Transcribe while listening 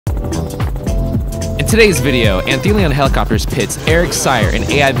In today's video, Anthelion Helicopters pits Eric Scire and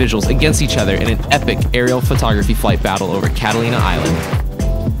ai.visuals against each other in an epic aerial photography flight battle over Catalina Island.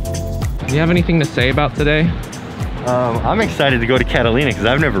 Do you have anything to say about today? I'm excited to go to Catalina because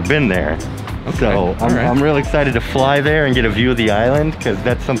I've never been there. Okay. So I'm real excited to fly there and get a view of the island because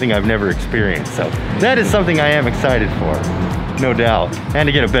that's something I've never experienced. So that is something I am excited for, no doubt. And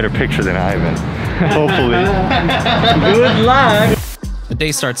to get a better picture than Ivan, hopefully. Good luck! The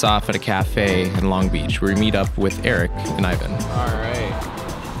day starts off at a cafe in Long Beach where we meet up with Eric and Ivan. All right.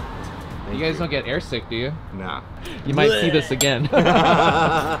 You guys don't get airsick, do you? Nah. You might see this again.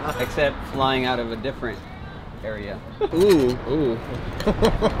 Except flying out of a different area. Ooh. Ooh.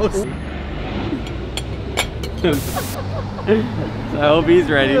 I hope he's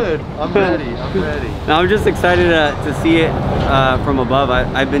ready. Good. I'm ready. I'm ready. Now I'm just excited to see it from above.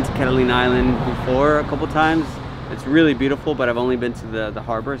 I've been to Catalina Island before a couple times. It's really beautiful, but I've only been to the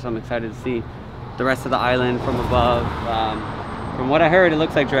harbor, so I'm excited to see the rest of the island from above. From what I heard, it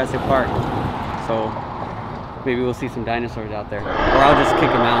looks like Jurassic Park. So maybe we'll see some dinosaurs out there. Or I'll just kick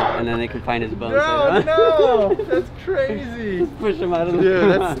him out and then they can find his bones. No, that's crazy. Just push him out of the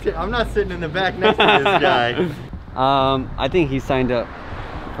Dude, I'm not sitting in the back next to this guy. I think he signed up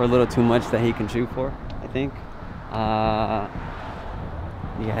for a little too much that he can chew for, I think. Yeah,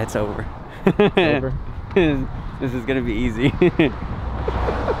 it's over. It's over. This is gonna be easy.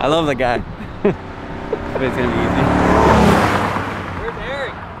 I love the guy. But it's gonna be easy. Where's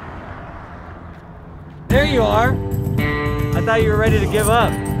Eric? There you are. I thought you were ready to give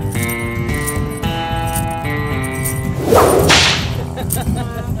up.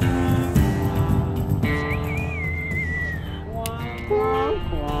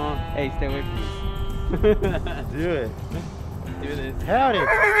 Hey, stay away from me. Do it. Do this. Howdy.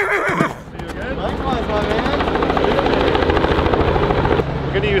 Likewise, my man.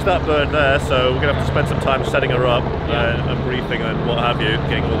 We're going to use that bird there, so we're going to have to spend some time setting her up and briefing and what have you,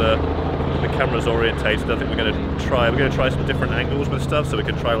 getting all the cameras orientated. I think we're going to try some different angles with stuff, so we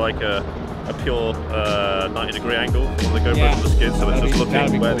can try like a pure 90-degree angle on the GoPro from the skid, so it's just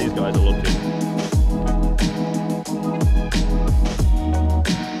looking where these guys are looking.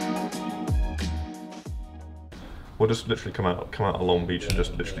 We'll just literally come out of Long Beach and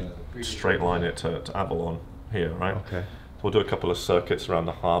just literally straight line it to Avalon here, right? Okay. We'll do a couple of circuits around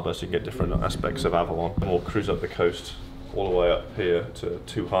the harbour so you can get different aspects of Avalon. And we'll cruise up the coast all the way up here to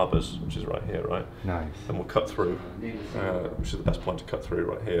Two Harbours, which is right here, right? Nice. Then we'll cut through, which is the best point to cut through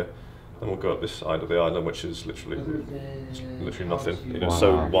right here. Then we'll go up this side of the island, which is literally nothing. You know,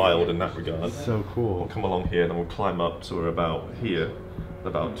 so wild in that regard. So cool. We'll come along here, and then we'll climb up, so we're about here,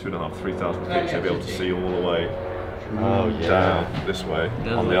 about 2,500 to 3,000 feet, so you'll be able to see all the way down this way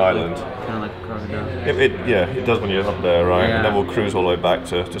on the island. Kind of like a crocodile. It does when you're up there, right? Yeah. And then we'll cruise all the way back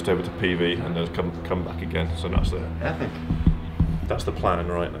to just over to PV, and then come back again. So that's Epic. That's the plan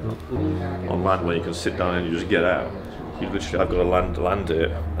right now. On land, where you can sit down and you just get out. You literally, I've got to land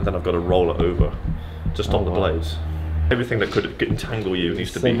it, and then I've got to roll it over, just on the blades. Everything that could entangle you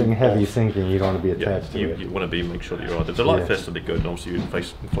needs to be Something heavy off. sinking, you don't want to be attached to it. You want to make sure that you're on. The light vests will be good, and obviously you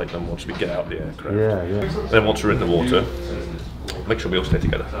inflate them once we get out of the aircraft. Yeah. Then once we're in the water, make sure we all stay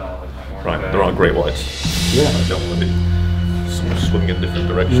together. Right, there are great whites. Yeah. I don't want to be sort of swimming in different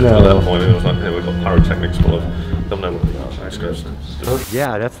directions No. at that point. It was like, hey, we've got pyrotechnics full of, they'll know what they are.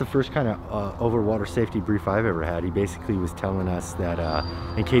 Yeah, that's the first kind of overwater safety brief I've ever had. He basically was telling us that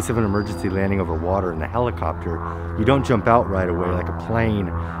in case of an emergency landing over water in a helicopter, you don't jump out right away like a plane.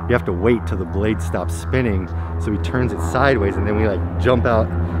 You have to wait till the blade stops spinning, so he turns it sideways, and then we like jump out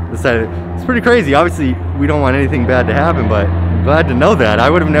the side of it. It's pretty crazy. Obviously, we don't want anything bad to happen, but I'm glad to know that. I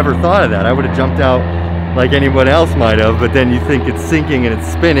would have never thought of that. I would have jumped out like anyone else might have, but then you think it's sinking and it's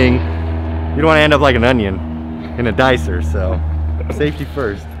spinning. You don't want to end up like an onion in a dicer, so safety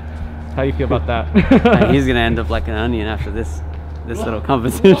first. How do you feel about that? He's gonna end up like an onion after this little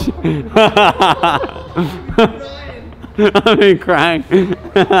competition. I've been crying.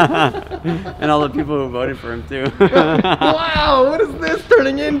 And all the people who voted for him too. Wow, what is this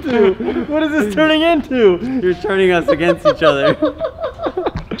turning into? What is this turning into? You're turning us against each other.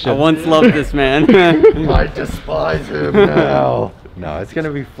 I once loved this man. I despise him now. No, it's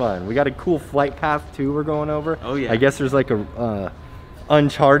gonna be fun. We got a cool flight path too we're going over. Oh yeah. I guess there's like a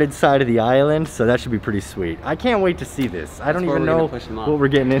uncharted side of the island, so that should be pretty sweet. I can't wait to see this. I don't even know what we're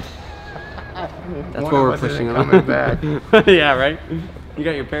getting in. That's where we're pushing him coming back. Yeah, right? You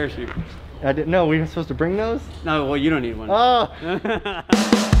got your parachute. I didn't know we were supposed to bring those? No, well, you don't need one. Oh!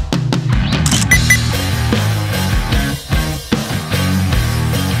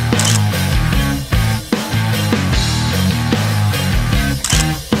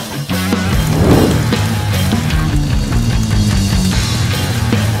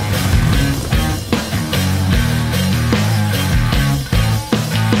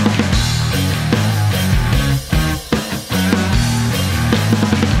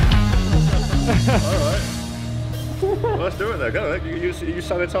 let's do it then. Go. You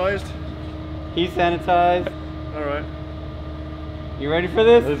sanitized? He's sanitized. All right. You ready for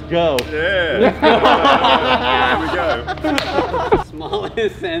this? Let's go. Yeah. Here we go.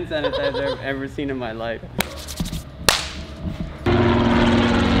 Smallest hand sanitizer I've ever seen in my life.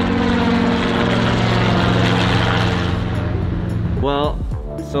 Well,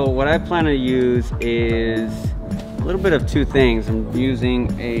 so what I plan to use is a little bit of two things. I'm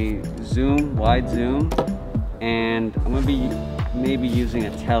using a zoom, wide zoom, and I'm gonna be maybe using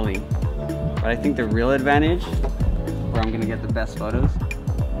a tele. But I think the real advantage, where I'm gonna get the best photos,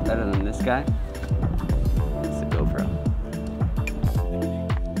 better than this guy, is the GoPro.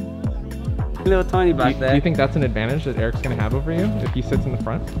 Little Tony back there. Do you think that's an advantage that Eric's gonna have over you if he sits in the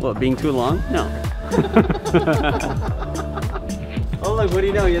front? What, being too long? No. Oh look, what do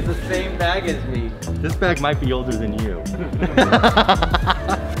you know? He has the same bag as me. This bag might be older than you.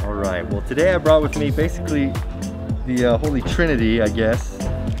 All right, well today I brought with me basically the Holy Trinity, I guess.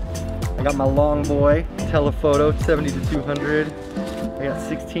 I got my long boy, telephoto, 70 to 200. I got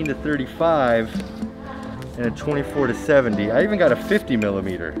 16 to 35 and a 24 to 70. I even got a 50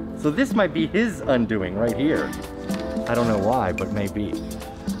 millimeter. So this might be his undoing right here. I don't know why, but maybe.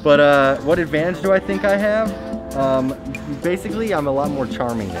 But what advantage do I think I have? Basically, I'm a lot more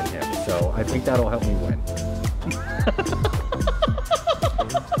charming than him, so I think that'll help me win.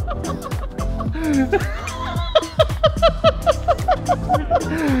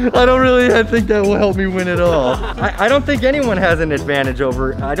 I think that will help me win at all. I don't think anyone has an advantage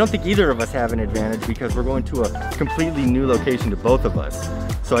over, I don't think either of us have an advantage because we're going to a completely new location to both of us.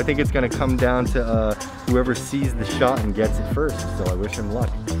 So I think it's gonna come down to whoever sees the shot and gets it first. So I wish him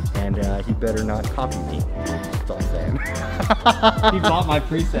luck. And he better not copy me. That's all I'm saying. He bought my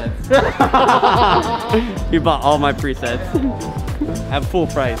presets. He bought all my presets at full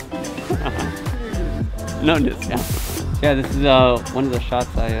price. No discount. Yeah, this is one of the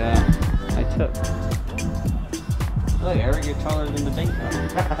shots I took. Look, Eric, you're taller than the bank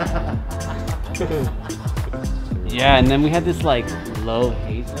account. Yeah, and then we had this like low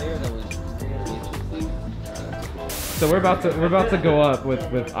haze layer that was really interesting. So we're about to go up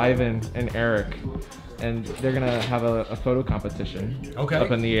with Ivan and Eric, and they're gonna have a photo competition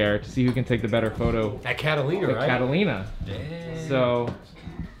up in the air to see who can take the better photo At Catalina, at right? Catalina. Damn. So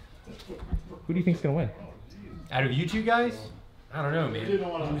who do you think's gonna win? Out of you two guys? I don't know, man. Who's, didn't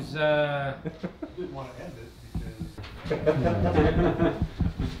want to end it because...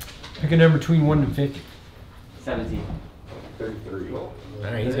 Pick a number between 1 and 50. 17. 33. All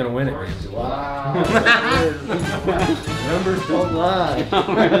right, he's gonna win it, man. Wow. Numbers don't lie.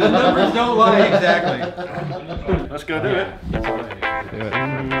 Numbers don't lie, exactly. Let's go do it. Do it.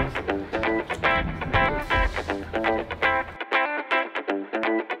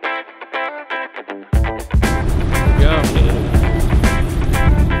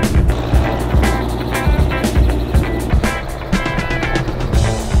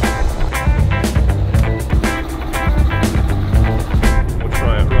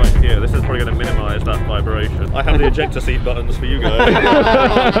 I have the ejector seat buttons for you guys.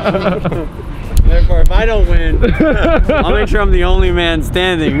 Therefore, if I don't win, I'll make sure I'm the only man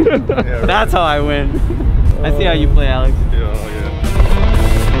standing. Yeah, right. That's how I win. I see how you play, Alex. Yeah, oh, yeah.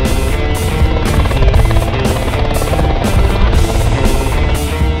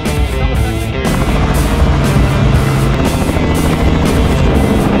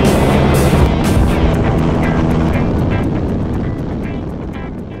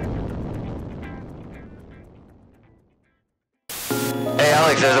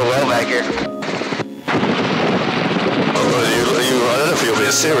 There's a whale back here. I don't know if you're being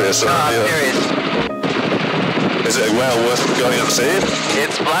serious. No, I'm serious. Is it a whale worth going up seeing?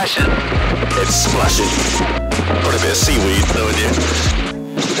 It's splashing. It's splashing. Probably a bit of seaweed, knowing you.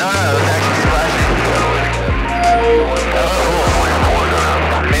 No, it's actually splashing. Oh,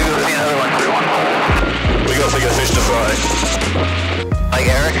 cool. Maybe we'll see another one. We got bigger fish to fry. Like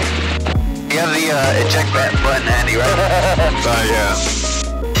Eric, you have the eject button handy, right? Yeah.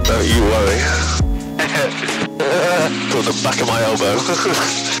 Don't you worry. Put the back of my elbow.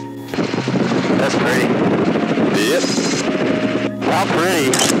 That's pretty. Yep. How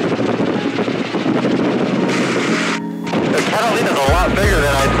pretty. The Catalina's a lot bigger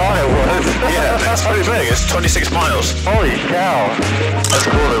than I thought it was. Yeah, it's pretty big. It's 26 miles. Holy cow. That's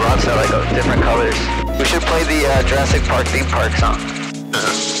cool, the rocks are like different colors. We should play the Jurassic Park theme park song.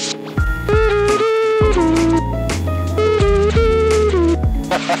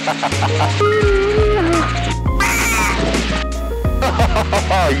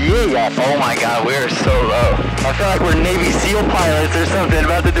 Yeah. Oh my god, we are so low. I feel like we're Navy SEAL pilots or something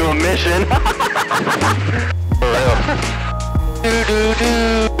about to do a mission. For real.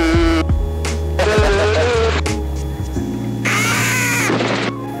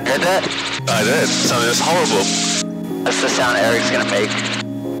 Heard that? I did. Sounded just horrible. That's the sound Eric's gonna make.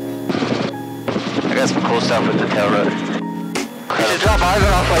 I got some cool stuff with the tail rotor. You should drop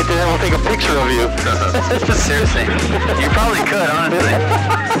Ivan off right there and we'll take a picture of you. Seriously. You probably could, honestly.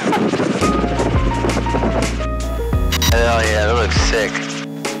 Hell yeah, that looks sick.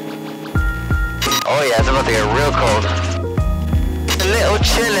 Oh yeah, it's about to get real cold. A little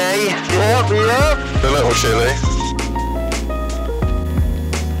chilly. Yep. The little chili.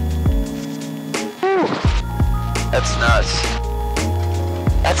 That's nuts.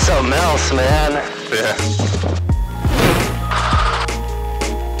 That's something else, man. Yeah.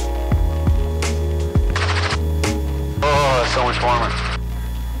 Oh, it's so much warmer.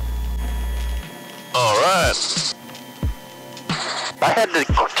 All right. I had to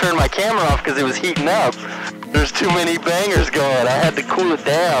turn my camera off because it was heating up. There's too many bangers going. I had to cool it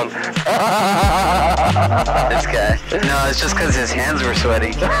down. This guy. No, it's just because his hands were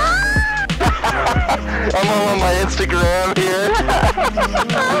sweaty. I'm on my Instagram here.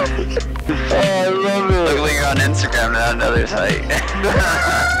 Oh, I love it. Look like you're on Instagram, not another site.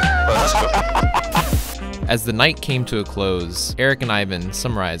 Well, that's cool. As the night came to a close, Eric and Ivan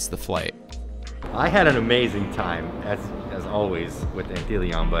summarized the flight. I had an amazing time, as always, with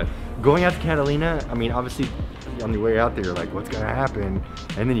Anthelion, but going out to Catalina, I mean, obviously, on the way out there, you're like, what's gonna happen?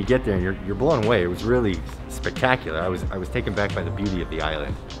 And then you get there and you're blown away. It was really spectacular. I was taken back by the beauty of the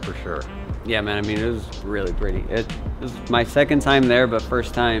island, for sure. Yeah, man, I mean, it was really pretty. It was my second time there, but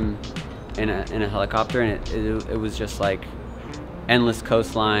first time in a helicopter, and it was just like endless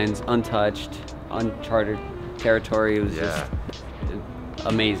coastlines, untouched, uncharted territory. It was just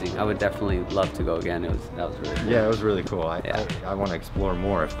amazing. I would definitely love to go again. That was really cool. Yeah, it was really cool. I want to explore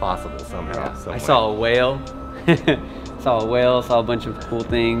more if possible somehow. I saw a whale. Saw a bunch of cool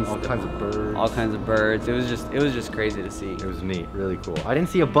things. All kinds of birds. All kinds of birds. It was just crazy to see. It was neat, really cool. I didn't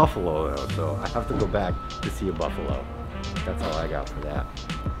see a buffalo though, so I have to go back to see a buffalo. That's all I got for that.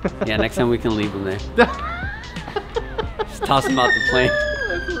 Yeah, next time we can leave them there. Just toss them out the plane.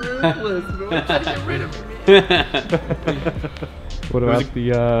 That's ruthless, man. Try to get rid of me. What about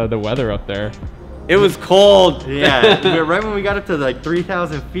the weather up there? It was cold. Yeah, right when we got up to like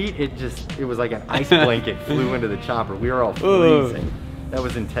 3,000 feet, it was like an ice blanket flew into the chopper. We were all freezing. That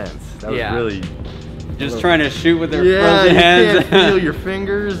was intense. That was really... Just trying to shoot with their frozen hands. You can't feel your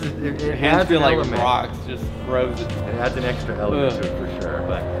fingers. Your hands feel like rocks, just frozen. It adds an extra element to it for sure.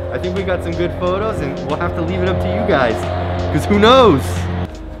 But I think we got some good photos, and we'll have to leave it up to you guys, because who knows?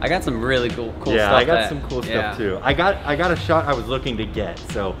 I got some really cool stuff. Yeah, I got some cool stuff too. I got a shot I was looking to get,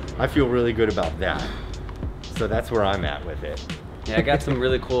 so I feel really good about that. So that's where I'm at with it. Yeah, I got some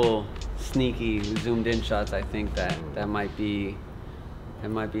really cool, sneaky, zoomed in shots. I think that might be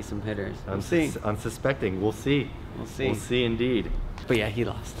some hitters. We'll see. Unsuspecting. We'll see. We'll see. We'll see indeed. But yeah, he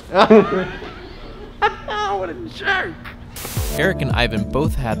lost. What a jerk! Eric and Ivan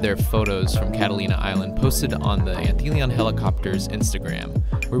both had their photos from Catalina Island posted on the Anthelion Helicopters Instagram,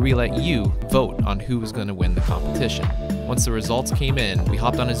 where we let you vote on who was going to win the competition. Once the results came in, we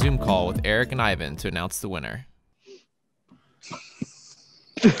hopped on a Zoom call with Eric and Ivan to announce the winner.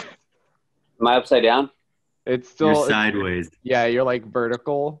 Am I upside down? It's still You're sideways. Yeah, you're like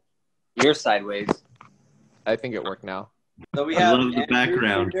vertical. You're sideways. I think it worked now. So we have the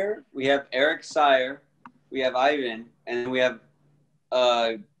background. We have Eric Scire, we have Ivan, and we have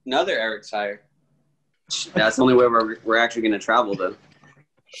another Eric Scire. That's the only way we're actually going to travel, though.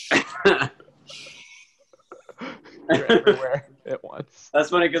 You're everywhere at once. That's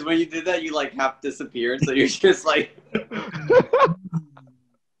funny because when you did that, you like half disappeared. So you're just like.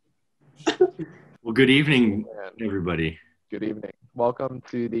 Well, good evening, everybody. Good evening. Welcome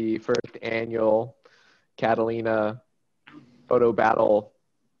to the first annual Catalina Photo Battle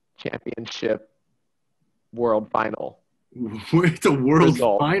Championship World Final. It's a world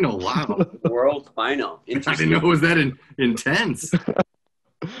Result. final. Wow. World final. I Interesting. didn't know it was that intense.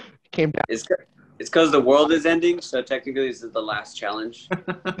 Came down. It's because the world is ending, so technically this is the last challenge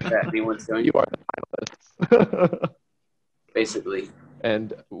that anyone's doing. You are the finalists. Basically.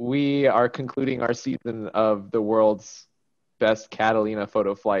 And we are concluding our season of the world's best Catalina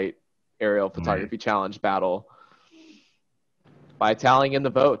photo flight aerial photography challenge battle by tallying in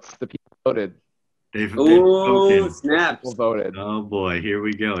the votes. The people voted. They've Ooh, snaps. People voted. Oh boy, here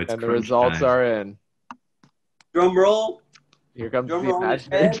we go. It's And the results are in. Drum roll. Here comes Drum the roll on his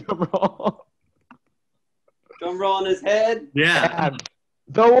imaginary head. drum roll. Drum roll on his head. Yeah. And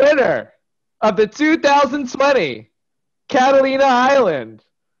the winner of the 2020 Catalina Island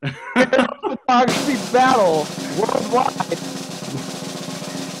Photography battle worldwide.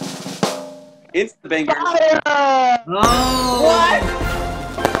 Insta banger. Oh! What?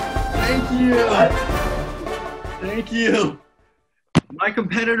 Thank you. Thank you. My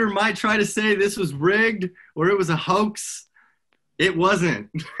competitor might try to say this was rigged or it was a hoax. It wasn't.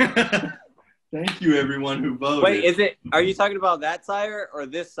 Thank you, everyone who voted. Wait, are you talking about that sire or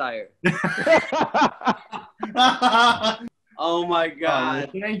this sire? Oh my God.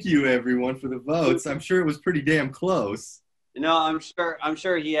 Well, thank you, everyone, for the votes. I'm sure it was pretty damn close. No, I'm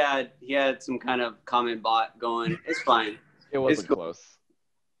sure he had some kind of comment bot going. It's fine. It wasn't close.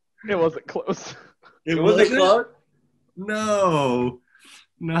 It wasn't close. It Was it close? No.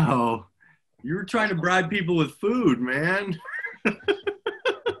 You were trying to bribe people with food, man.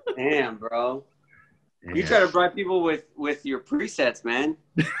 Damn, bro. Yeah. You try to bribe people with your presets, man.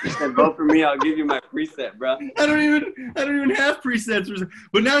 You said vote for me, I'll give you my preset, bro. I don't even have presets,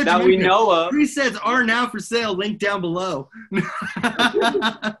 but now that we know of. Presets are now for sale. Link down below.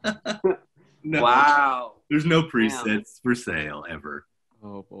 No, wow. there's no presets for sale ever.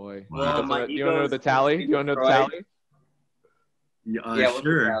 Oh boy. Wow. My Do you want to know the tally? Do you want to know the tally? Yeah,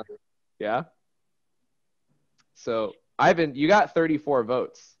 sure. Yeah. So Ivan, you got 34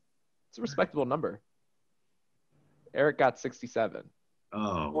 votes. It's a respectable number. Eric got 67.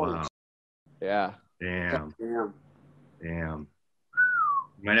 Oh wow. Yeah. Damn.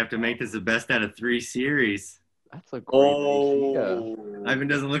 Might have to make this the best out of 3 series. That's a great idea. Ivan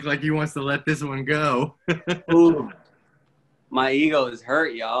doesn't look like he wants to let this one go. Ooh. My ego is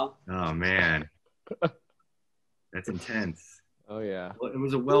hurt, y'all. Oh man. That's intense. Oh yeah. Well, it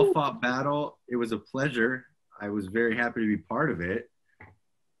was a well-fought battle. It was a pleasure. I was very happy to be part of it.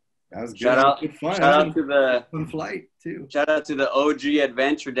 That was good. Shout out to the fun flight too. Shout out to the OG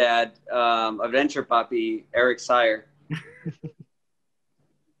adventure dad, adventure puppy, Eric Scire,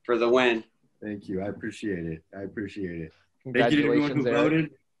 for the win. Thank you. I appreciate it. Thank you to Congratulations, everyone who Eric.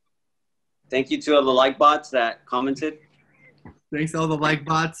 voted. Thank you to all the like bots that commented. Thanks to all the like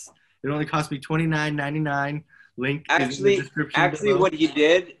bots. It only cost me $29.99. Link is in Actually, the description below. what he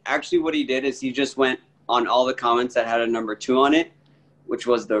did is he just went on all the comments that had a number 2 on it, which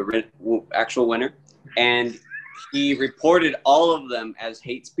was the actual winner, and he reported all of them as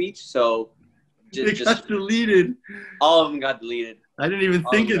hate speech. So It got deleted. All of them got deleted. I didn't even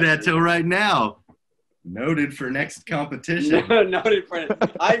think of that till right now. Noted for next competition. Noted for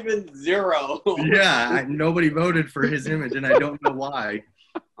Ivan 0. Yeah, nobody voted for his image, and I don't know why.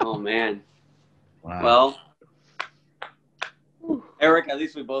 Oh man. Wow. Well, Eric, at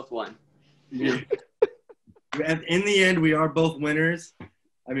least we both won. Yeah. In the end, we are both winners.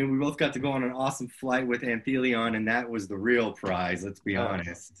 I mean, we both got to go on an awesome flight with Anthelion, and that was the real prize. Let's be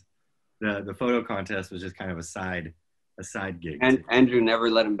honest. The photo contest was just kind of a side gig. And Andrew,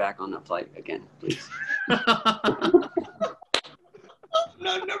 never let him back on that flight again, please. I'm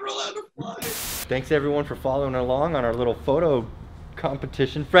never allowed to fly. Thanks everyone for following along on our little photo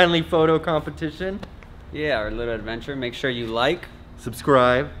competition, friendly photo competition. Yeah, our little adventure. Make sure you like,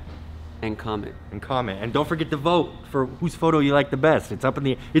 subscribe, and comment. And don't forget to vote for whose photo you like the best.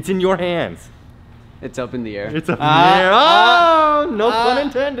 It's in your hands. It's up in the air. It's up in the air. Oh, no pun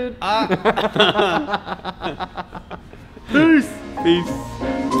intended. Peace.